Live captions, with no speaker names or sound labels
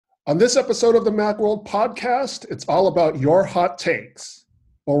On this episode of the Macworld podcast, it's all about your hot takes.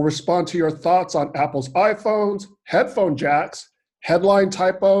 We'll respond to your thoughts on Apple's iPhones, headphone jacks, headline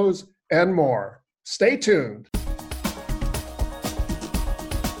typos, and more. Stay tuned.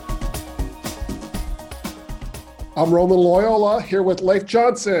 I'm Roman Loyola, here with Leif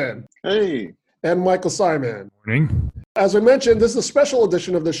Johnson. Hey. And Michael Simon. Morning. As I mentioned, this is a special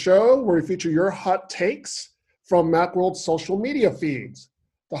edition of the show where we feature your hot takes from Macworld's social media feeds.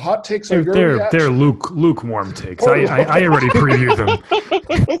 The hot takes are they're lukewarm takes. I already previewed them.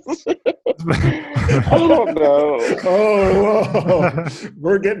 I don't know. Oh,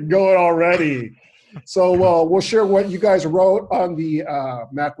 we're getting going already. So we'll share what you guys wrote on the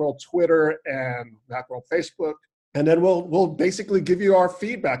Macworld Twitter and Macworld Facebook, and then we'll basically give you our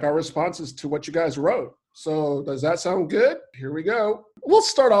feedback, our responses to what you guys wrote. So does that sound good? Here we go. We'll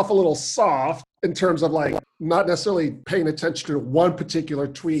start off a little soft in terms of like not necessarily paying attention to one particular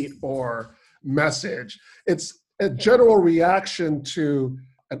tweet or message. It's a general reaction to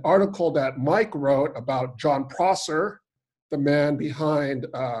an article that Mike wrote about Jon Prosser, the man behind,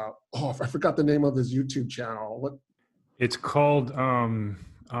 I forgot the name of his YouTube channel. It's called, oh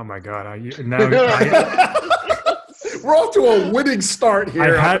my God. We're off to a winning start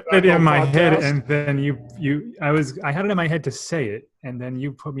here. I had it in my head, and then I had it in my head to say it, and then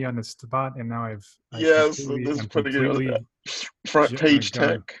you put me on the spot, and now this is putting it on front page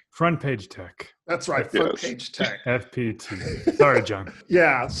tech. Front page tech. That's right, front page tech. FPT. Sorry, John.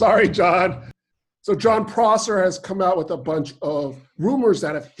 Yeah, sorry, John. So Jon Prosser has come out with a bunch of rumors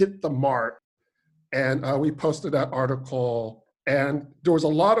that have hit the mark, and we posted that article. And there was a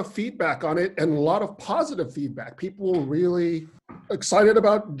lot of feedback on it and a lot of positive feedback. People were really excited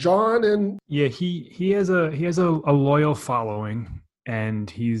about John. And yeah, he has a loyal following, and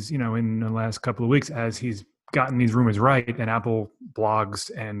he's, in the last couple of weeks, as he's gotten these rumors right, and Apple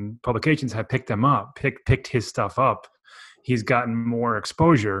blogs and publications have picked them up, picked his stuff up. He's gotten more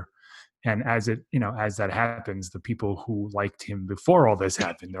exposure. And as that happens, the people who liked him before all this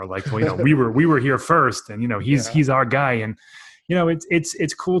happened, they're like, well, we were here first, and he's our guy. And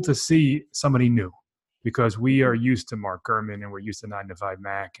it's cool to see somebody new, because we are used to Mark Gurman, and we're used to 9to5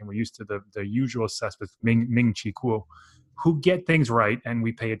 Mac, and we're used to the usual suspects, Ming-Chi Kuo, who get things right and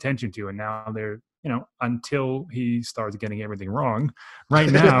we pay attention to. And now they're, until he starts getting everything wrong. Right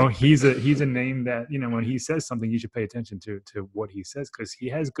now, he's a name that, when he says something, you should pay attention to what he says, because he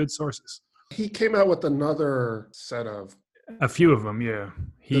has good sources. He came out with another set of... A few of them, yeah.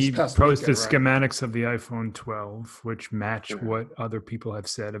 He posted schematics of the iPhone 12, which match what other people have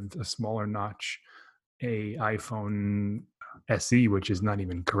said of a smaller notch, a iPhone SE, which is not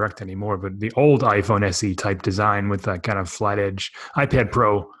even correct anymore, but the old iPhone SE type design with that kind of flat edge, iPad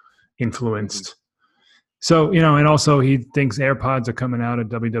Pro influenced. So, and also he thinks AirPods are coming out at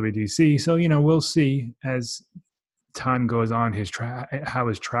WWDC. So, we'll see as time goes on how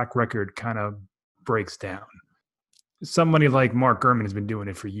his track record kind of breaks down. Somebody like Mark Gurman has been doing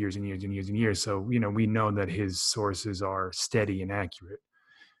it for years and years and years and years. So, we know that his sources are steady and accurate.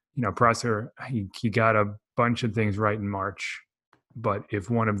 Prosser, he got a bunch of things right in March, but if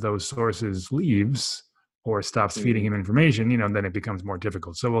one of those sources leaves or stops feeding him information, then it becomes more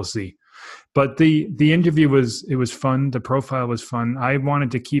difficult. So we'll see. But the interview was fun. The profile was fun. I wanted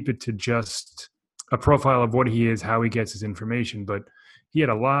to keep it to just a profile of what he is, how he gets his information, but he had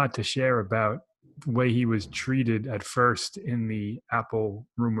a lot to share about the way he was treated at first in the Apple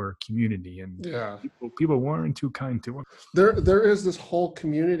rumor community, and people weren't too kind to him. There is this whole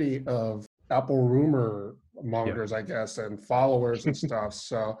community of Apple rumor mongers, I guess, and followers and stuff.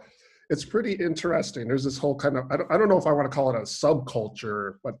 So it's pretty interesting. There's this whole kind of, I don't know if I want to call it a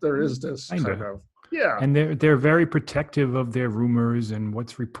subculture, but there is this kind of. Yeah. And they're very protective of their rumors and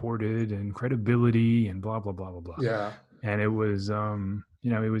what's reported and credibility and blah, blah, blah, blah, blah. Yeah. And it was,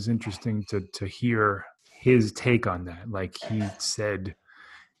 it was interesting to hear his take on that. Like he said,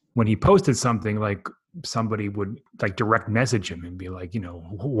 when he posted something, like somebody would like direct message him and be like,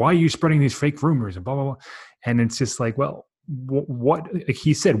 why are you spreading these fake rumors and blah, blah, blah. And it's just like, well, what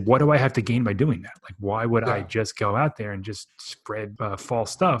he said, what do I have to gain by doing that? Like, why would I just go out there and just spread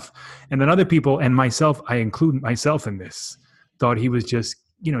false stuff? And then other people, and myself, I include myself in this, thought he was just,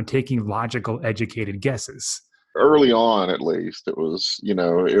 taking logical, educated guesses. Early on, at least, it was,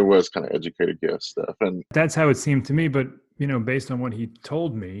 it was kind of educated guess stuff. And that's how it seemed to me. But, based on what he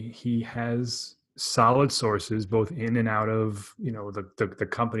told me, he has solid sources both in and out of the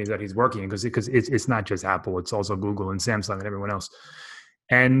companies that he's working in, because it's not just Apple, it's also Google and Samsung and everyone else.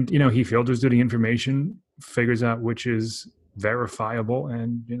 And he filters through the information, figures out which is verifiable,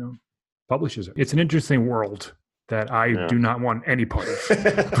 and publishes it. It's an interesting world that I do not want any part of.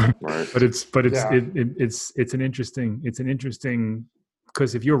 Right. But it's an interesting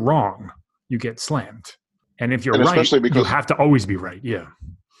because if you're wrong, you get slammed, and if you're right, especially because you have to always be right. Yeah.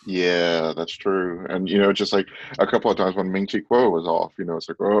 Yeah, that's true. And just like a couple of times when Ming-Chi Kuo was off, it's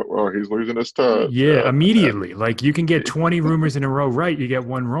like, oh, he's losing his touch. Yeah, immediately. Like you can get 20 rumors in a row right, you get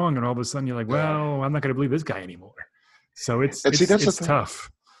one wrong, and all of a sudden you're like, well, I'm not going to believe this guy anymore. So it's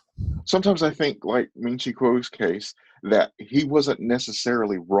tough. Sometimes I think, like Ming-Chi Kuo's case, that he wasn't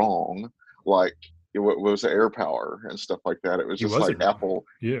necessarily wrong. Like it was AirPower and stuff like that. It was just like wrong. Apple.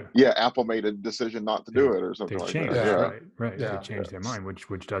 Yeah, Apple made a decision not to do it or something like that. Yeah. Right. They changed their mind, which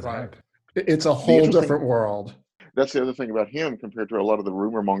doesn't happen. It's a whole different world. That's the other thing about him compared to a lot of the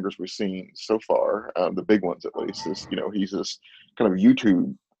rumor mongers we've seen so far, the big ones at least, is he's this kind of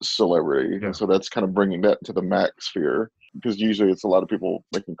YouTube celebrity, and so that's kind of bringing that to the Mac sphere. Because usually it's a lot of people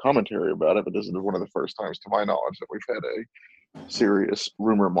making commentary about it, but this is one of the first times, to my knowledge, that we've had a serious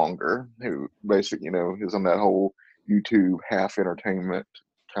rumor monger who basically, is on that whole YouTube half entertainment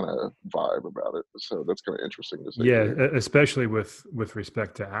kind of vibe about it. So that's kind of interesting to see. Yeah, especially with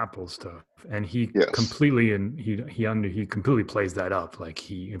respect to Apple stuff, and he completely he completely plays that up. Like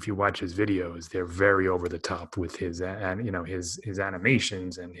if you watch his videos, they're very over the top with his his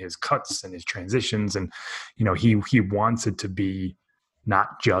animations and his cuts and his transitions, and he wants it to be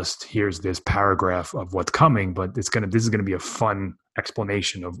not just here's this paragraph of what's coming, but this is gonna be a fun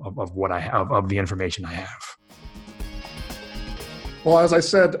explanation of what I have, of the information I have. Well, as I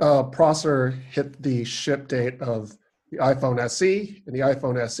said, Prosser hit the ship date of the iPhone SE, and the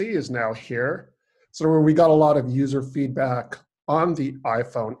iPhone SE is now here. So we got a lot of user feedback on the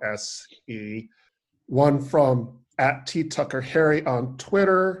iPhone SE. One from @TTuckerHarry on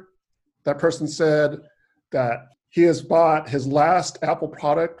Twitter. That person said that he has bought his last Apple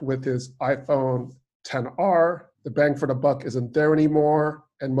product with his iPhone XR. The bang for the buck isn't there anymore,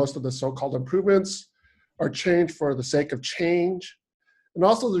 and most of the so-called improvements are changed for the sake of change. And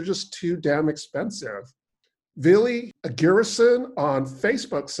also, they're just too damn expensive. Vili Agirison on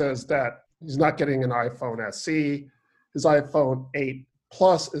Facebook says that he's not getting an iPhone SE. His iPhone 8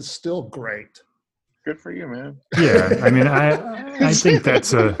 Plus is still great. Good for you, man. Yeah, I mean, I think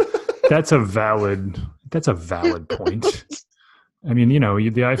that's a valid point. I mean, the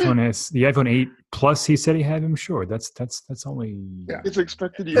iPhone 8 Plus, he said he had him. Sure, that's only it's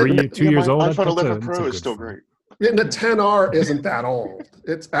expected. 2 years old. iPhone 11 Pro is still great. And the XR isn't that old.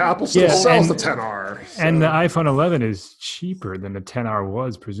 Apple still sells the XR. So. And the iPhone 11 is cheaper than the XR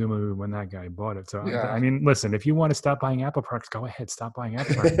was, presumably, when that guy bought it. So, I mean, listen, if you want to stop buying Apple products, go ahead, stop buying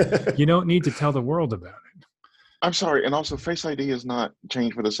Apple products. You don't need to tell the world about it. I'm sorry. And also, Face ID is not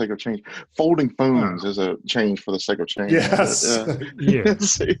change for the sake of change. Folding phones is a change for the sake of change.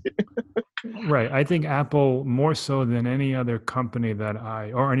 Yes. Right. I think Apple, more so than any other company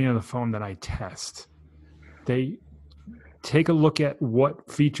or any other phone that I test, they take a look at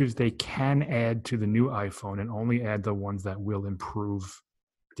what features they can add to the new iPhone and only add the ones that will improve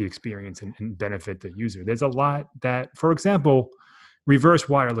the experience and benefit the user. There's a lot that, for example, reverse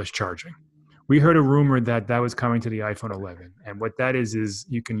wireless charging. We heard a rumor that was coming to the iPhone 11, and what that is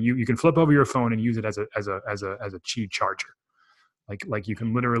you can flip over your phone and use it as a Qi charger. Like you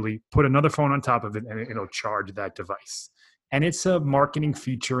can literally put another phone on top of it and it'll charge that device. And it's a marketing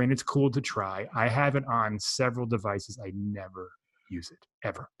feature, and it's cool to try. I have it on several devices. I never use it,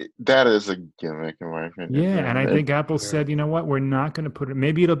 ever. That is a gimmick, in my opinion. Yeah, and I think Apple said, you know what? We're not going to put it.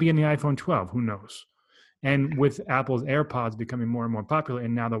 Maybe it'll be in the iPhone 12. Who knows? And with Apple's AirPods becoming more and more popular,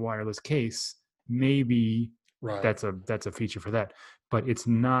 and now the wireless case, maybe that's a feature for that. But it's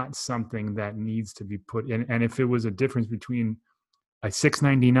not something that needs to be put in. And if it was a difference between a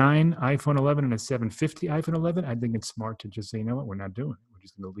 $699 iPhone 11 and a $750 iPhone 11, I think it's smart to just say, you know what, we're not doing it. We're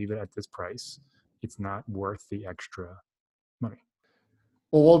just going to leave it at this price. It's not worth the extra money.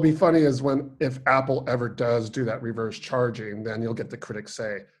 Well, what'll be funny is if Apple ever does do that reverse charging, then you'll get the critics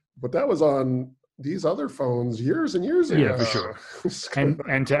say, but that was on these other phones years and years ago. Yeah, for sure.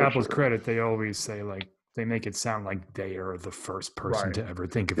 and to Apple's credit, they always say, like, they make it sound like they are the first person to ever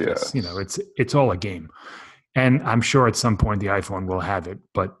think of this. It's all a game. And I'm sure at some point the iPhone will have it,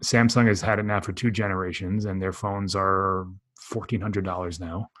 but Samsung has had it now for 2 generations, and their phones are $1,400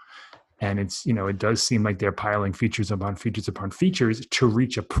 now. And it's, it does seem like they're piling features upon features upon features to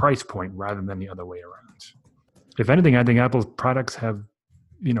reach a price point rather than the other way around. If anything, I think Apple's products have,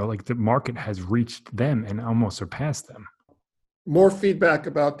 like the market has reached them and almost surpassed them. More feedback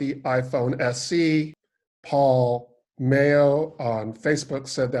about the iPhone SE. Paul Mayo on Facebook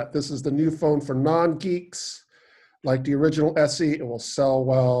said that this is the new phone for non-geeks. Like the original SE, it will sell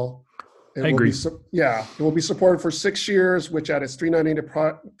well. I agree. It will be supported for 6 years, which at its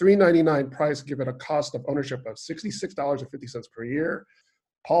 $399 price, give it a cost of ownership of $66.50 per year.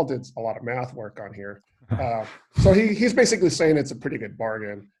 Paul did a lot of math work on here. So he's basically saying it's a pretty good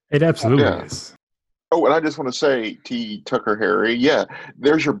bargain. It absolutely is. Oh, and I just want to say, T. Tucker Harry, yeah,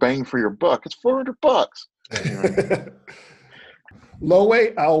 there's your bang for your buck. It's $400. Lowe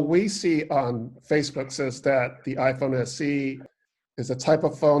Alwisi on Facebook says that the iPhone SE is a type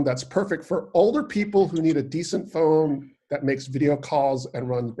of phone that's perfect for older people who need a decent phone that makes video calls and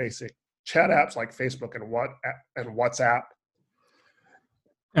runs basic chat apps like Facebook and WhatsApp.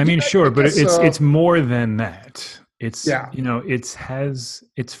 I mean, sure, but it's more than that. It's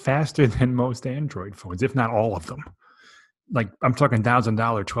it's faster than most Android phones, if not all of them. Like I'm talking $1,000,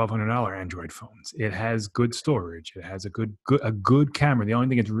 $1,200 Android phones. It has good storage. It has a good camera. The only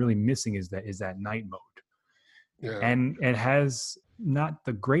thing it's really missing is that night mode. Yeah. And it has not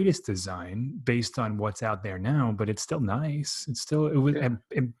the greatest design based on what's out there now, but it's still nice. It was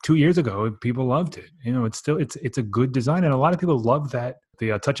and 2 years ago people loved it. It's a good design, and a lot of people love the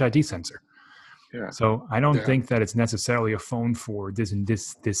Touch ID sensor. Yeah. So I don't think that it's necessarily a phone for this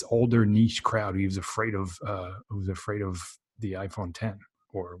older niche crowd who's afraid of the iPhone 10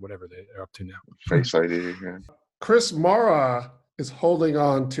 or whatever they're up to now. Face ID. Yeah. Chris Mara is holding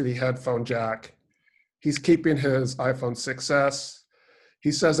on to the headphone jack. He's keeping his iPhone 6S.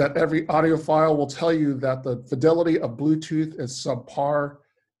 He says that every audiophile will tell you that the fidelity of Bluetooth is subpar.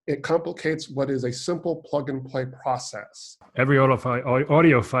 It complicates what is a simple plug-and-play process. Every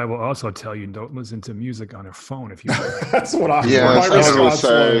audiophile will also tell you don't listen to music on a phone if you. That's what I. Yeah, I was going to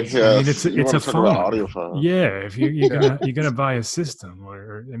say. Yes. I mean, it's a phone. Audiophile. Yeah, if you're gonna buy a system,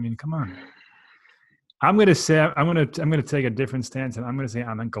 or I mean, come on. I'm gonna take a different stance, and I'm gonna say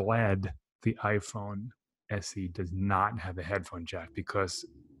I'm glad the iPhone SE does not have a headphone jack, because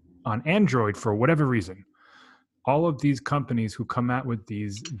on Android, for whatever reason, all of these companies who come out with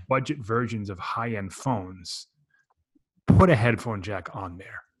these budget versions of high-end phones put a headphone jack on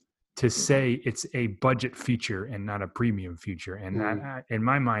there to say it's a budget feature and not a premium feature. And that, in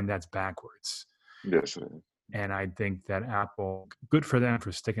my mind, that's backwards. Yes, it is. And I think that Apple, good for them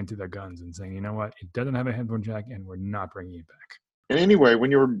for sticking to their guns and saying, you know what, it doesn't have a headphone jack and we're not bringing it back. And anyway,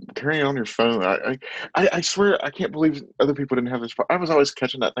 when you were carrying on your phone, I swear I can't believe other people didn't have this. I was always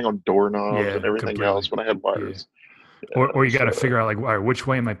catching that thing on doorknobs and everything else when I had wires. Yeah. Or you got to figure out, like, all right, which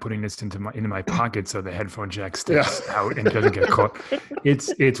way am I putting this into my pocket so the headphone jack sticks out and doesn't get caught?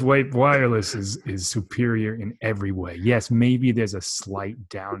 Wireless is superior in every way. Yes, maybe there's a slight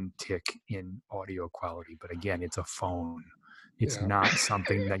downtick in audio quality, but again, it's a phone. It's not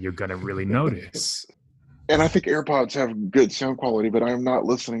something that you're going to really notice. And I think AirPods have good sound quality, but I'm not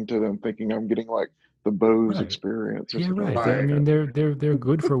listening to them thinking I'm getting like the Bose experience. Yeah, right. I mean, they're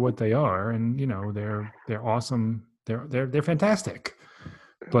good for what they are, and they're awesome. They're fantastic.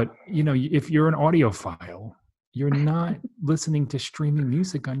 But if you're an audiophile, you're not listening to streaming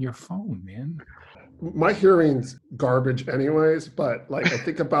music on your phone, man. My hearing's garbage, anyways. But like I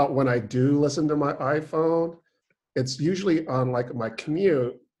think about when I do listen to my iPhone, it's usually on like my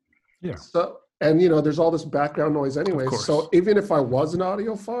commute. Yeah. So. And, there's all this background noise anyway. So even if I was an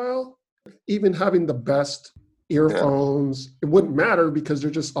audiophile, even having the best earphones, it wouldn't matter because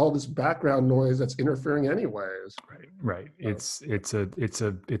there's just all this background noise that's interfering anyways. Right. It's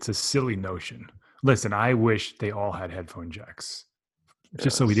a silly notion. Listen, I wish they all had headphone jacks,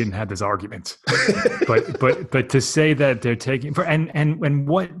 just so we didn't have this argument. but to say that they're taking and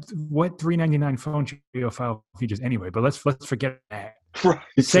what $399 phone audiophile features anyway. But let's forget that. Right.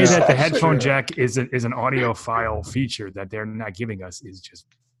 Say that the headphone jack is an audiophile feature that they're not giving us is just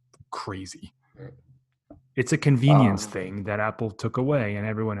crazy. It's a convenience thing that Apple took away and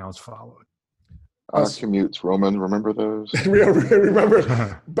everyone else followed. Commutes, Roman, remember those?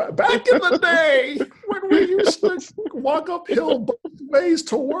 Remember back in the day when we used to walk uphill both ways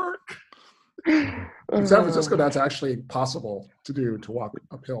to work. In San Francisco, that's actually possible to walk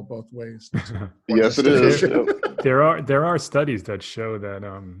uphill both ways. Yes, it is. There are studies that show that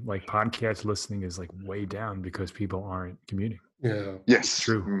like podcast listening is like way down because people aren't commuting. Yeah. Yes.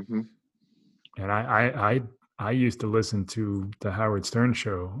 True. Mm-hmm. And I used to listen to the Howard Stern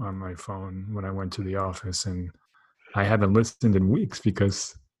show on my phone when I went to the office, and I haven't listened in weeks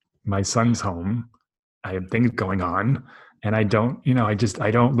because my son's home. I have things going on. And I don't, I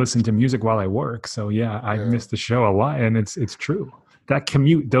don't listen to music while I work. So I missed the show a lot, and it's true. That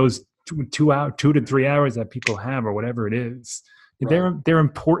commute, those 2 to 3 hours that people have, or whatever it is, they're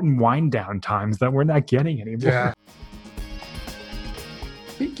important wind down times that we're not getting anymore. Yeah.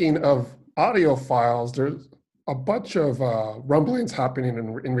 Speaking of audiophiles, there's a bunch of rumblings happening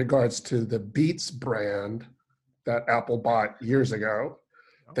in regards to the Beats brand that Apple bought years ago.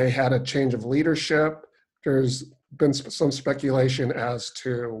 They had a change of leadership. There's been some speculation as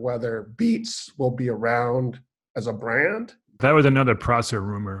to whether Beats will be around as a brand. That was another Prosser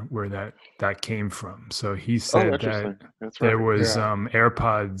rumor where that came from. So he said that there was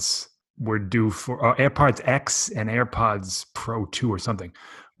AirPods were due for AirPods X and AirPods Pro 2 or something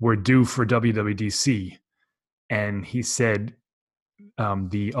were due for WWDC. And he said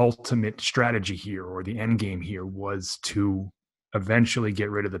the ultimate strategy here, or the end game here, was to eventually get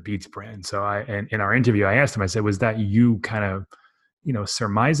rid of the Beats brand. So and in our interview, I asked him, I said, was that you kind of,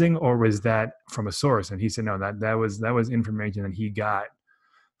 surmising, or was that from a source? And he said, no, that was information that he got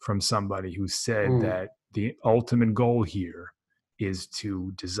from somebody who said that the ultimate goal here is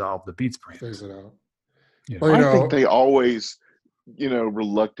to dissolve the Beats brand. Phase it out. Yeah. Well, I think they always,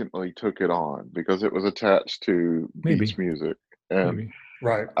 reluctantly took it on because it was attached to Beats music. And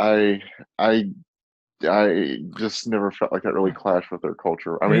right. I just never felt like that really clashed with their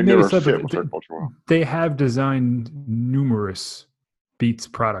culture. I mean, it never fit with their culture well. They have designed numerous Beats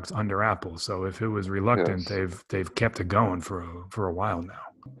products under Apple, so if it was reluctant, they've kept it going for a while now.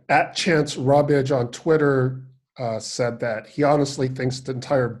 At Chance Rubbage on Twitter said that he honestly thinks the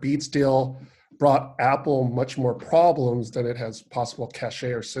entire Beats deal brought Apple much more problems than it has possible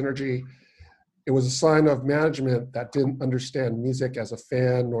cachet or synergy. It was a sign of management that didn't understand music as a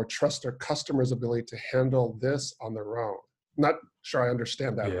fan nor trust their customers' ability to handle this on their own. Not sure I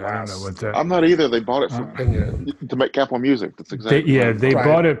understand that. Yeah, I don't know what that. I'm not either. They bought it to make Apple Music. That's exactly. They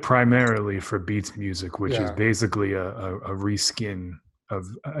bought it primarily for Beats Music, which is basically a reskin of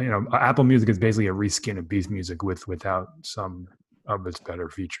Apple Music is basically a reskin of Beats Music without some of its better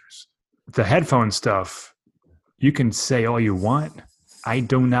features. The headphone stuff, you can say all you want. I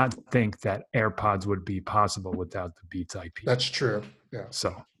do not think that AirPods would be possible without the Beats IP. That's true. Yeah.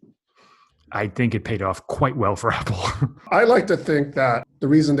 So I think it paid off quite well for Apple. I like to think that the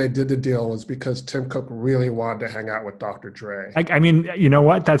reason they did the deal was because Tim Cook really wanted to hang out with Dr. Dre. I mean, you know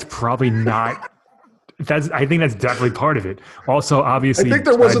what? That's probably not. I think that's definitely part of it. Also, obviously, I think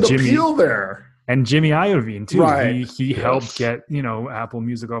there was an appeal there. And Jimmy Iovine too. Right. He helped get Apple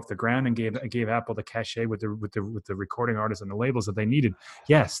Music off the ground and gave Apple the cachet with the recording artists and the labels that they needed.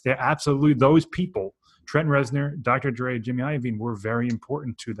 Yes, they're absolutely those people. Trent Reznor, Dr. Dre, Jimmy Iovine were very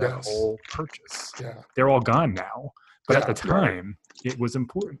important to that whole purchase. Yeah. They're all gone now, but at the time, it was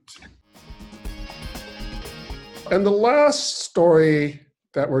important. And the last story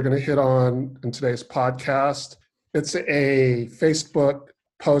that we're going to hit on in today's podcast, it's a Facebook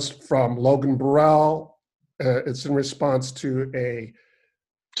post from Logan Burrell. It's in response to a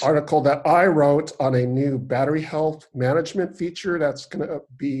article that I wrote on a new battery health management feature that's going to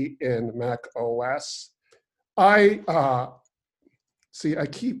be in Mac OS. I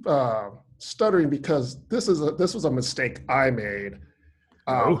keep stuttering because this was a mistake I made.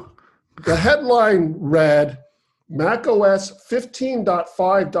 The headline read Mac OS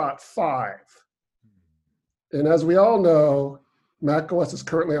 15.5.5. And as we all know, Mac OS is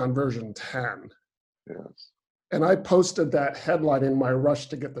currently on version 10. Yes. And I posted that headline in my rush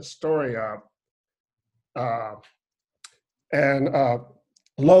to get the story up.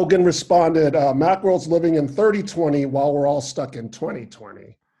 Logan responded, Macworld's living in 3020 while we're all stuck in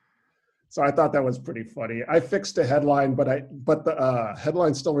 2020. So I thought that was pretty funny. I fixed the headline, but the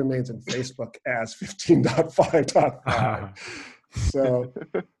headline still remains in Facebook as 15.5.5. So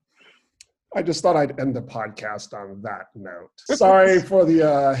I just thought I'd end the podcast on that note. Sorry for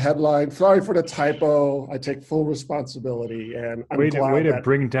the headline. Sorry for the typo. I take full responsibility. And I'm glad way to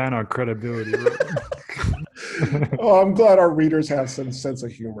bring down our credibility. I'm glad our readers have some sense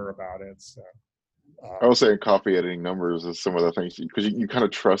of humor about it. So, I was saying copy editing numbers is some of the things because you kind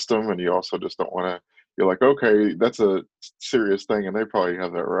of trust them, and you also just don't want to. You're like, okay, that's a serious thing, and they probably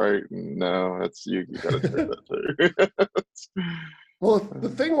have that right. No, that's you got to check that too. Well, the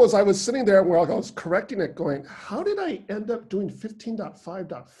thing was, I was sitting there while I was correcting it, going, "How did I end up doing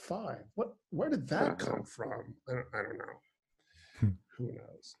 15.5.5? Where did that come from? I don't know. Who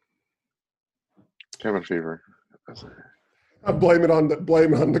knows? Cabin fever. I blame it on the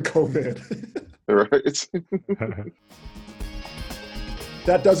COVID. Right.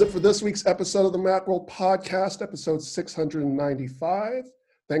 That does it for this week's episode of the Macworld Podcast, episode 695.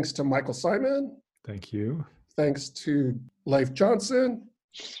 Thanks to Michael Simon. Thank you. Thanks to Leif Johnson.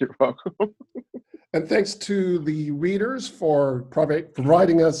 You're welcome. And thanks to the readers for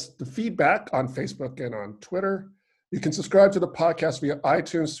providing us the feedback on Facebook and on Twitter. You can subscribe to the podcast via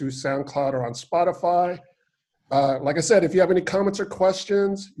iTunes, through SoundCloud, or on Spotify. Like I said, if you have any comments or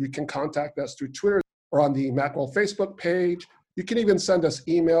questions, you can contact us through Twitter. or on the Macworld Facebook page. You can even send us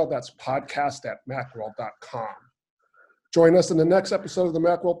email. That's podcast@macworld.com. Join us in the next episode of the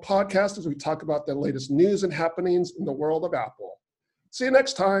Macworld Podcast as we talk about the latest news and happenings in the world of Apple. See you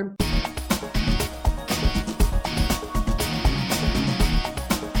next time.